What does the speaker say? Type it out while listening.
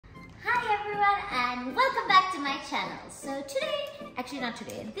everyone and welcome back to my channel. So today, actually not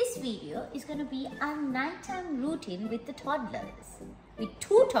today, this video is going to be our nighttime routine with the toddlers. With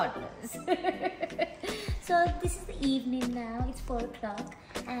two toddlers. So this is the evening now, it's 4 o'clock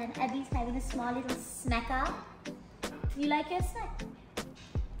and Abby's having a small little snack out. You like your snack?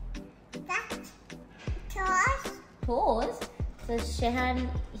 That's toys. Toys? So Shehan,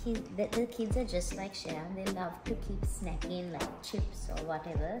 the kids are just like Shehan. They love to keep snacking like chips or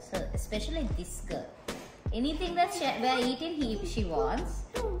whatever. So especially this girl, anything that we're eating, she wants.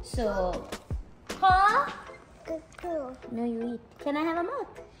 So, huh? No, you eat. Can I have a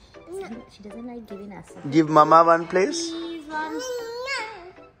mouth? No. She doesn't like giving us. Give Mama one, please. Please one.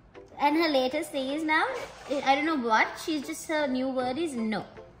 And her latest thing is now, I don't know what. She's just, her new word is no.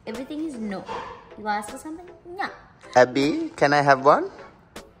 Everything is no. You ask her something? No. Abby, can I have one?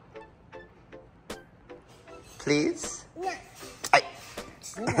 Please? No. I.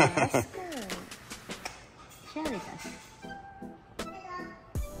 She's a rascal. Share with us.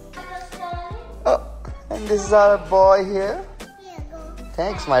 Oh, and this is our boy here. Here, go.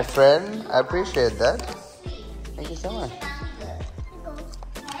 Thanks, my friend. I appreciate that. Thank you so much. Go.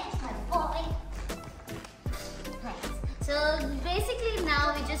 So basically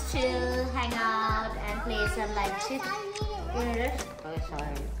now we just chill, hang out and play some like chips. Oh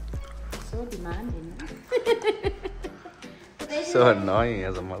sorry. So demanding. So annoying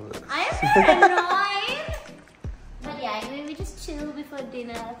as a mother. I am not annoyed. But yeah, anyway, we just chill before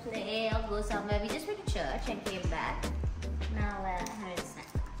dinner, play or go somewhere. We just went to church and came back. Now we're having a snack.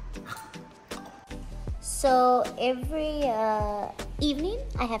 So every evening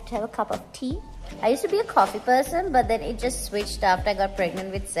I have to have a cup of tea. I used to be a coffee person, but then it just switched after I got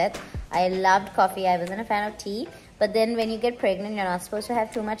pregnant with Seth. I loved coffee. I wasn't a fan of tea. But then when you get pregnant, you're not supposed to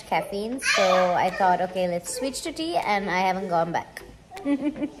have too much caffeine. So I thought, okay, let's switch to tea, and I haven't gone back.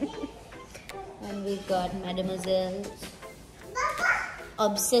 And we got Mademoiselle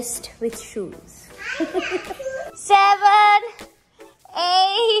obsessed with shoes. 7,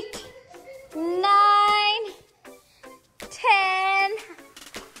 8, 9, 10.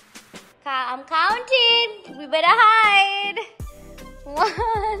 I'm counting. We better hide.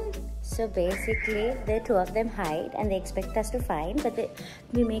 1. So basically, the two of them hide and they expect us to find, but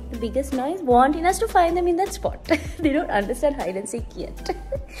we make the biggest noise wanting us to find them in that spot. They don't understand hide and seek yet.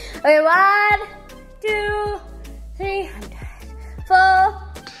 Okay, 1, 2, 3. I'm tired. 4. I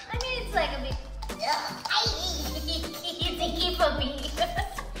mean, it's like a bit easy for me.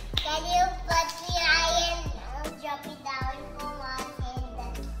 Can you put the iron and drop it down on my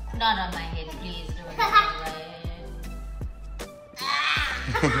head? Not on my head, please. Don't do it.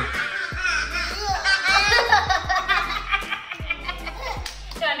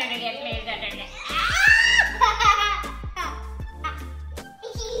 Don't do it again, please. Don't do it again.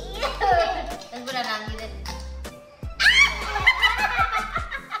 Let's put an arm with it.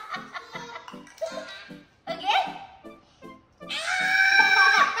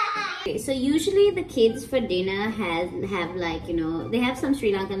 Okay, so usually the kids for dinner have like, you know, they have some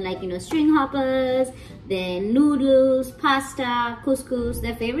Sri Lankan like, you know, string hoppers, then noodles, pasta, couscous.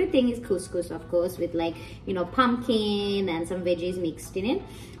 Their favorite thing is couscous, of course, with like, you know, pumpkin and some veggies mixed in it.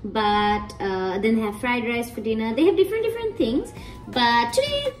 But then they have fried rice for dinner. They have different things. But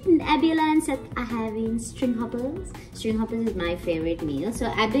today, Abiola and Seth are having string hoppers. String hoppers is my favorite meal. So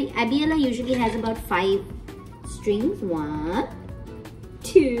Abiola usually has about 5 strings. 1,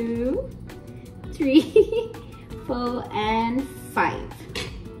 2, 3, 4, and 5.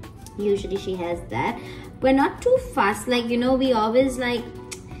 Usually she has that. We're not too fast, like, you know, we always like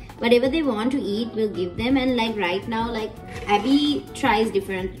whatever they want to eat we'll give them. And like right now, like Abby tries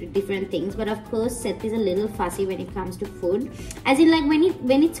different things, but of course Seth is a little fussy when it comes to food, as in like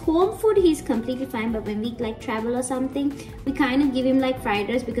when it's home food he's completely fine, but when we like travel or something we kind of give him like fried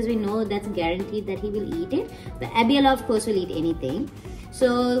rice because we know that's guaranteed that he will eat it. But Abiola of course will eat anything.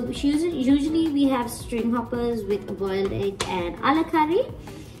 So usually we have string hoppers with a boiled egg and ala curry,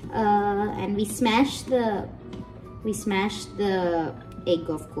 and we smash the egg,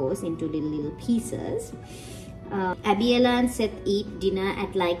 of course, into little pieces. Abiola and Seth eat dinner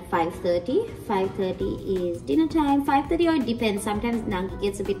at like 5:30. 5:30 is dinner time. 5:30, or it depends. Sometimes Nanki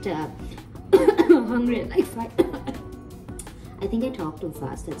gets a bit hungry at like 5. I think I talked too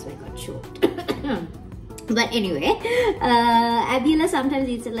fast, that's why I got choked. But anyway, Abiola sometimes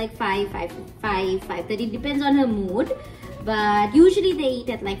eats at like 5:30. Depends on her mood. But usually they eat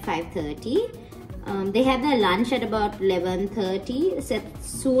at like 5:30. They have their lunch at about 11:30. So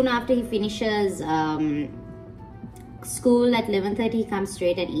soon after he finishes school at 11:30, he comes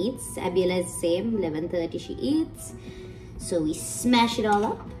straight and eats. Abiola is the same. 11:30 she eats. So we smash it all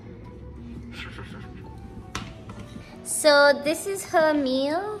up. So this is her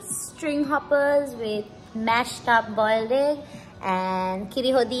meal, string hoppers with mashed up boiled egg and kiri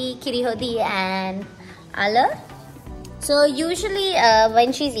hodi and ala. So usually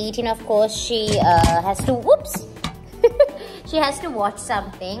when she's eating, of course, she has to, whoops, she has to watch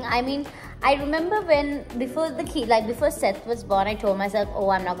something. I mean, I remember when before Seth was born, I told myself,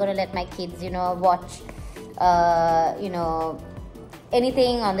 oh, I'm not going to let my kids, watch,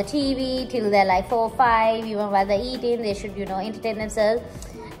 anything on the TV till they're like 4 or 5, even while they're eating, they should, entertain themselves.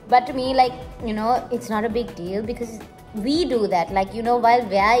 But to me, like, it's not a big deal because we do that. Like, while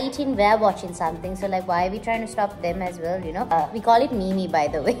we're eating, we're watching something. So, like, why are we trying to stop them as well, we call it Mimi, by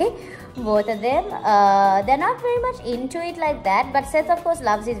the way. Both of them. They're not very much into it like that. But Seth, of course,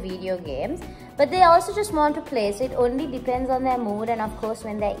 loves his video games. But they also just want to play. So, it only depends on their mood. And, of course,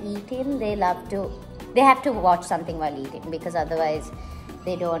 when they're eating, they have to watch something while eating. Because otherwise,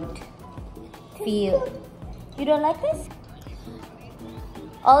 they don't feel... You don't like this?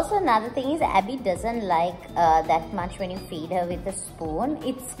 Also, another thing is Abby doesn't like that much when you feed her with a spoon.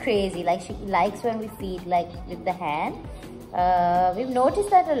 It's crazy. Like, she likes when we feed like with the hand. We've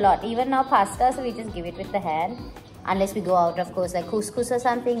noticed that a lot. Even now pasta, so we just give it with the hand. Unless we go out, of course, like couscous or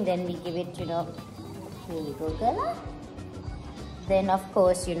something, then we give it, here you go, girl. Then, of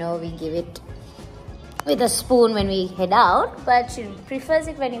course, we give it with a spoon when we head out. But she prefers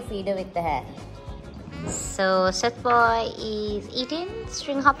it when you feed her with the hand. So Seth boy is eating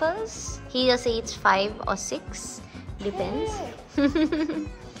string hoppers. He just eats 5 or 6, depends.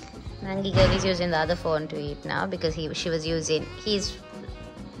 Nangi girl is using the other phone to eat now because she was using his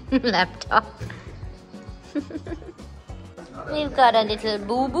laptop. We've got a little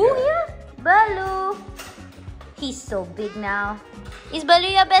boo-boo here, Balu. He's so big now. Is Balu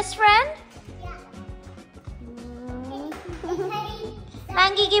your best friend? Yeah.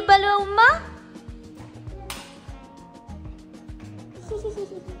 Nangi, give Balu a umma.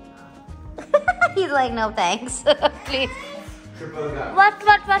 He's like, no thanks. Please. What?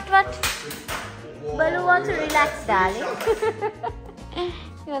 Balu wants to relax, darling.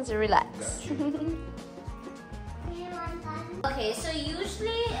 He wants to relax. Okay, so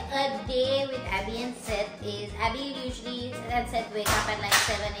usually a day with Abby and Seth is, Abby usually and Seth wake up at like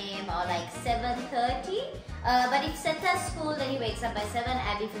 7 AM or like 7:30. But if Seth has school, then he wakes up by 7.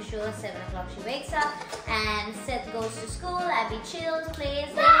 Abby for sure, 7 o'clock she wakes up. And Seth goes to school, Abby chills,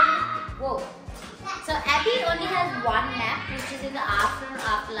 plays. Whoa. So Abby only has one nap, which is in the afternoon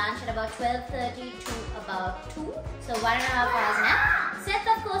after lunch at about 12:30 to about 2. So 1.5 hours nap. Seth,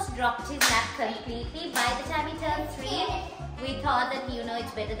 of course, dropped his nap completely. By the time he turned 3, we thought that,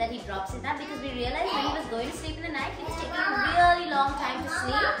 it's better that he drops his nap because we realized when he was going to sleep in the night, he was taking a really long time to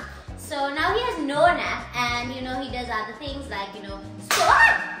sleep. So now he has no nap and, he does other things like,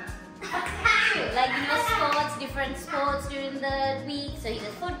 sports! Like, sports, different sports during the week. So he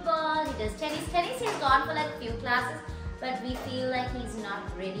does football, he does tennis. Tennis he's gone for like a few classes, but we feel like he's not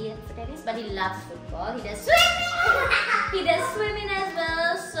ready yet for tennis, but he loves football. He does swimming! He does swimming as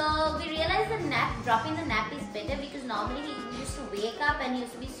well. So we realized that dropping the nap is better because normally he used to wake up and he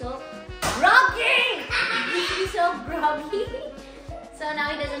used to be so groggy! So now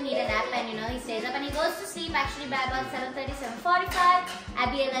he doesn't need a nap and he stays up and he goes to sleep actually by about 7:30, 7:45.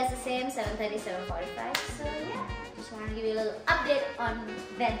 Abiela is the same, 7:30, 7:45. So yeah, just want to give you a little update on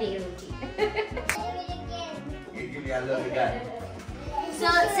their day routine. So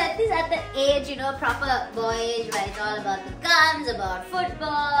Seth is at the age, proper boy age where it's all about the guns, about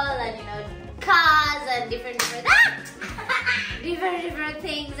football and cars and different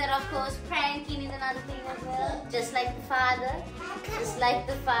things, and of course pranking is another thing as well. Just like the father.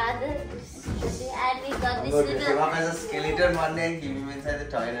 And we got this little... Shivam has a skeleton one day and keep him inside the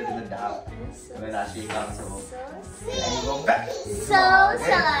toilet in the dark when Asherah comes home. And you go back. So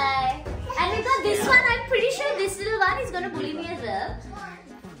shy. And we got this one. I'm pretty sure this little one is going to bully me as well.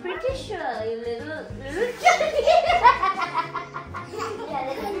 Pretty sure, you little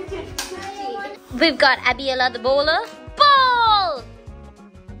We've got Abiela the bowler. Ball!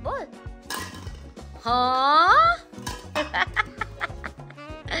 Ball. Huh?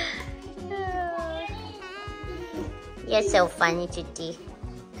 You're so funny, Chitty.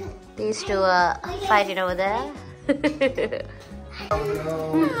 These two are fighting over there.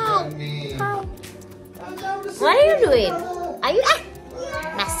 What are you doing? Are you...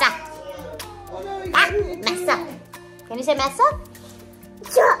 Massa. Massa. Can you say massa?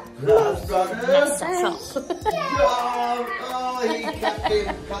 So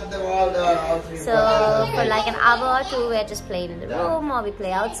for like an hour or two we're just playing in the room or we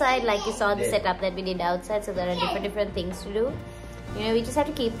play outside. Like you saw the setup that we did outside, so there are different things to do. You know, we just have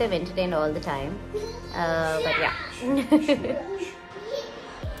to keep them entertained all the time. But yeah.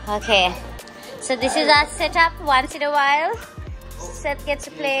 Okay. So this is our setup once in a while. Seth gets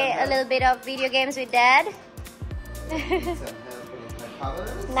to play a little bit of video games with Dad.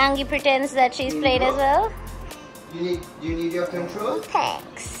 Nangi pretends that she's played as well. You need your control?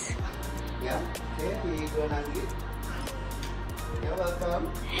 Thanks. Yeah. Okay, here you go, Nangi. You're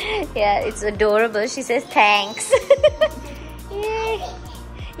welcome. Yeah, it's adorable. She says thanks. Yay.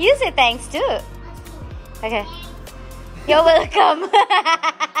 You say thanks too. Okay. You're welcome.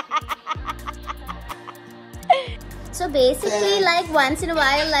 So basically, like once in a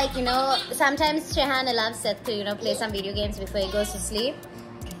while, like, you know, sometimes Shehan allows Seth to, you know, play some video games before he goes to sleep.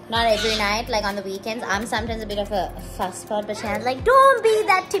 Not every night, like on the weekends. I'm sometimes a bit of a fuss pot, but Shehan's like, don't be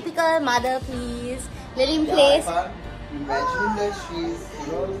that typical mother, please. Let him play. I can't imagine that she's,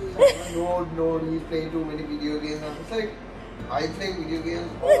 you know, no, he's playing too many video games. It's like, I play video games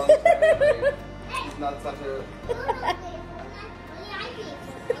all the time. Like, it's not such a...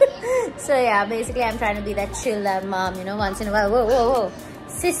 So yeah, basically I'm trying to be that chill out mom, you know, once in a while. Whoa, whoa, whoa.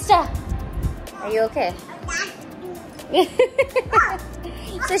 Sister, are you okay?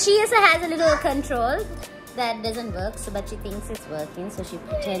 So she also has a little control that doesn't work, so but she thinks it's working, so she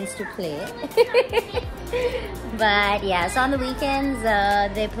pretends to play. But yeah, so on the weekends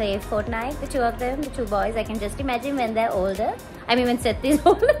they play Fortnite, the two of them, the two boys. I can just imagine when they're older. I mean when Seth is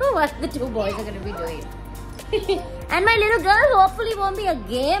older, what the two boys are going to be doing. And my little girl hopefully won't be a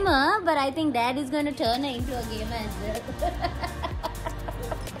gamer, but I think Dad is going to turn her into a gamer as well.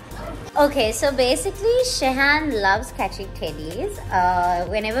 Okay, so basically Shehan loves catching teddies.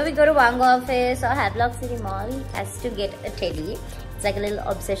 Whenever we go to Wango office or Havelock City Mall, he has to get a teddy. It's like a little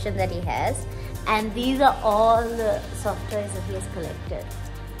obsession that he has. And these are all the soft toys that he has collected.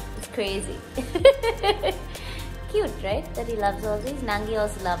 It's crazy. Cute, right? That he loves all these. Nangi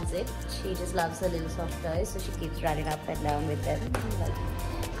also loves it. She just loves her little soft toys, so she keeps running up and down with them. Like,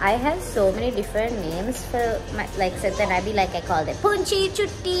 I have so many different names for my, like Seth and Abby. Like I call them Punchi,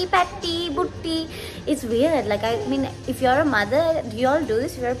 Chutti, Patti, Butti. It's weird. Like I mean, if you're a mother, do you all do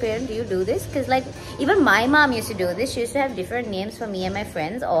this? If you're a parent, do you do this? Because like even my mom used to do this. She used to have different names for me and my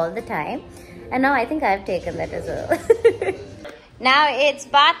friends all the time. And now I think I've taken that as well. Now it's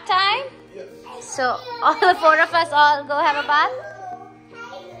bath time. So all the four of us all go have a bath.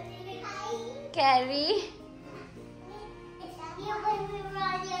 Carrie.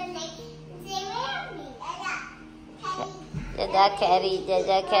 Jaja Carrie,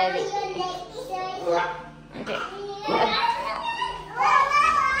 Jaja Carrie. Okay.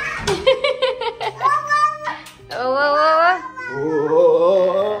 Oh, whoa, whoa,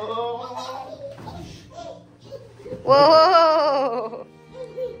 whoa. Whoa.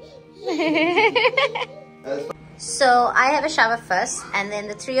 So I have a shower first, and then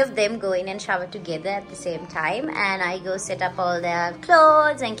the three of them go in and shower together at the same time, and I go set up all their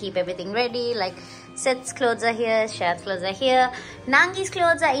clothes and keep everything ready. Like Seth's clothes are here, Shad's clothes are here. Nangi's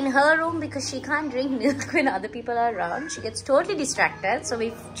clothes are in her room because she can't drink milk when other people are around. She gets totally distracted, so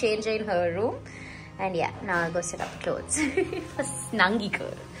we change her in her room. And yeah, now I'll go set up the clothes for Nangi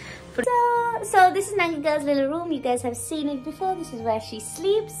girl. So this is Nangi girl's little room. You guys have seen it before. This is where she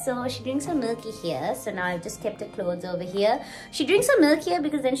sleeps. So she drinks her milky here. So now I've just kept her clothes over here. She drinks her milk here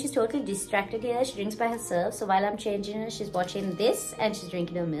because then she's totally distracted here. She drinks by herself. So while I'm changing her, she's watching this and she's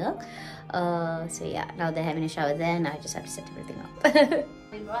drinking her milk. So yeah, now they're having a shower there. Now I just have to set everything up.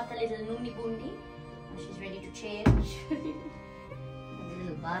 We brought the little Noonie Boonie. Now she's ready to change. The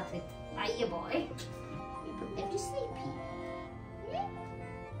little bath with Aya boy. We put them to sleep.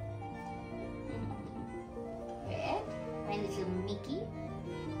 My little Mickey.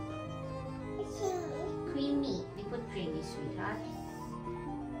 Creamy. We put creamy, sweetheart.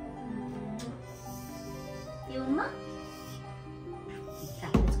 Yuma.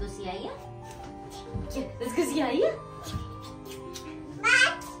 Let's go see Aya. Let's go see Aya.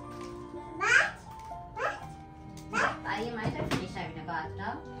 Aya might have finished having a bath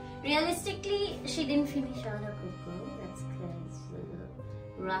now. Realistically, she didn't finish all her cuckoo. That's because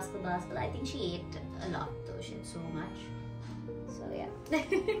rascal bascal. I think she ate a lot though. She had so much. So yeah.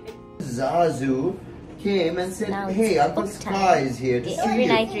 Zazu came and said, hey, Uncle Sky is here to see every you.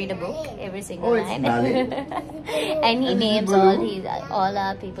 night read a book, every single night. And he And names all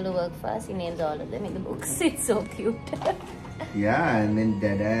our people who work for us. He names all of them in the books. It's so cute. Yeah, and then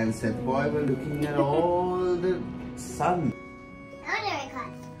Dada and Seth boy were looking at all the sun.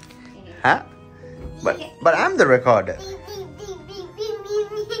 Huh? But I'm the recorder.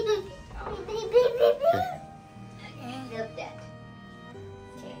 Love that.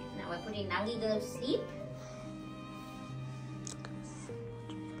 Okay, now we're putting Nangi girl to sleep.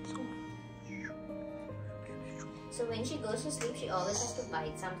 So when she goes to sleep, she always has to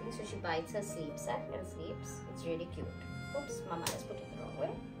bite something. So she bites her sleep sack and sleeps. It's really cute. Oops, Mama has put it the wrong way.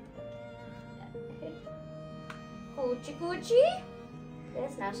 Coochie coochie.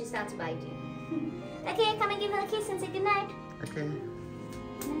 Yes, now she starts biting. Okay, come and give her a kiss and say goodnight. Okay.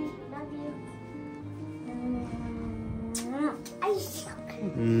 Love you. I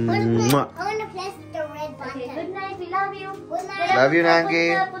want to press the red button. Okay, good night. We love you. Good night. Love you, Nangi.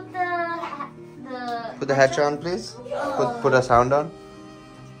 Put the hatch on, please. Put a sound on.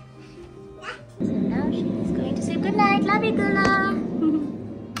 So now she is going to say good night. Love you, Gula.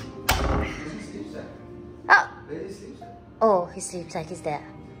 Oh, his sleep sack is there.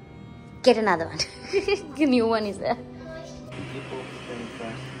 Get another one. The new one is there.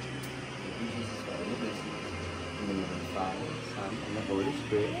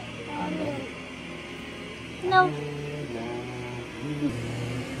 No.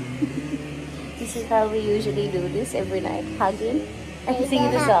 This is how we usually do this every night, hugging and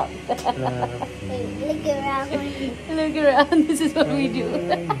singing the song. Look around. Look around, this is what we do.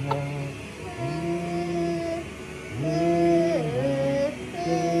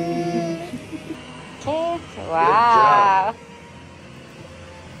 Okay, wow.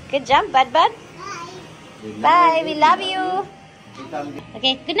 Good job, Bud. Bye. Bye, we love you.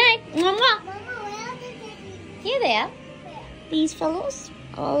 Okay, good night. Mwah, mwah. Mama, where are the teddies? Here they are. These fellows,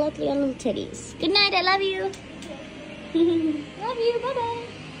 all of your little teddies. Good night, I love you. Love you, bye-bye.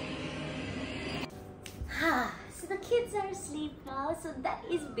 So the kids are asleep now. So that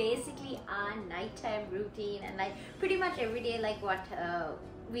is basically our nighttime routine, and like pretty much every day, like what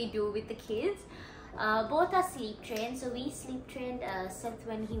we do with the kids. Both are sleep trained. So we sleep trained Seth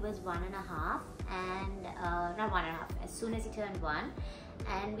when he was 1.5, and not 1.5, as soon as he turned 1.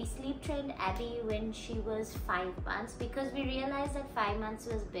 And we sleep trained Abby when she was 5 months, because we realized that 5 months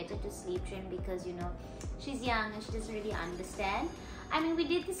was better to sleep train, because you know she's young and she doesn't really understand. I mean, we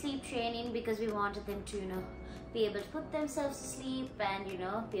did the sleep training because we wanted them to, you know, be able to put themselves to sleep and, you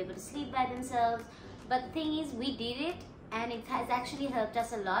know, be able to sleep by themselves. But the thing is, we did it and it has actually helped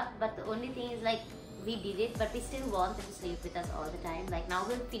us a lot. But the only thing is, like, we did it, but we still want them to sleep with us all the time. Like, now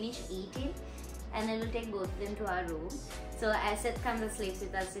we'll finish eating and then we'll take both of them to our room. So Seth comes and sleeps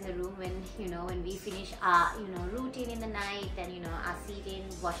with us in the room when, you know, when we finish our, you know, routine in the night, and, you know, us eating,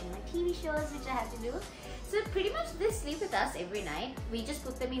 watching my TV shows, which I have to do. So pretty much they sleep with us every night. We just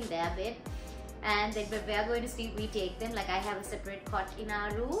put them in their bed, and then when we are going to sleep, we take them. Like, I have a separate cot in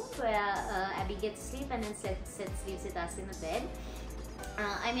our room where Abby gets to sleep, and then Seth sleeps with us in the bed.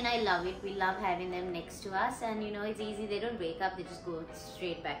 I mean, I love it. We love having them next to us, and, you know, it's easy. They don't wake up, they just go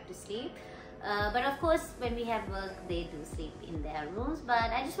straight back to sleep. But of course, when we have work, they do sleep in their rooms. But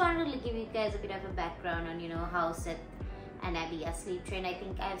I just wanted to give you guys a bit of a background on, you know, how Seth and Abby are sleep trained. I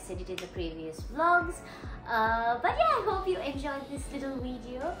think I've said it in the previous vlogs. But yeah, I hope you enjoyed this little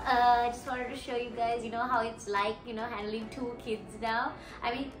video. I just wanted to show you guys, you know, how it's like, you know, handling 2 kids now.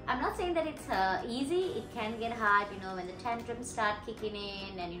 I mean, I'm not saying that it's easy. It can get hard, you know, when the tantrums start kicking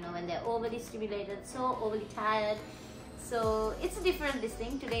in, and, you know, when they're overly stimulated, so overly tired. So it's a different this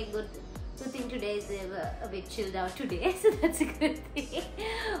thing. Today, good thing today is they were a bit chilled out today, so that's a good thing.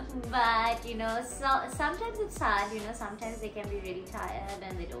 But, you know, so sometimes it's hard, you know, sometimes they can be really tired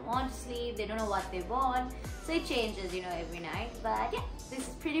and they don't want to sleep, they don't know what they want. So it changes, you know, every night. But yeah, this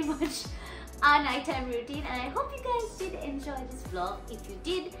is pretty much our nighttime routine, and I hope you guys did enjoy this vlog. If you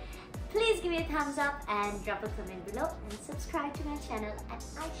did, please give me a thumbs up and drop a comment below and subscribe to my channel, and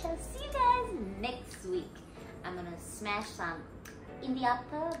I shall see you guys next week. I'm gonna smash some in the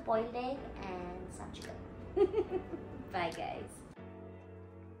upper boiled egg and some chicken. Bye guys.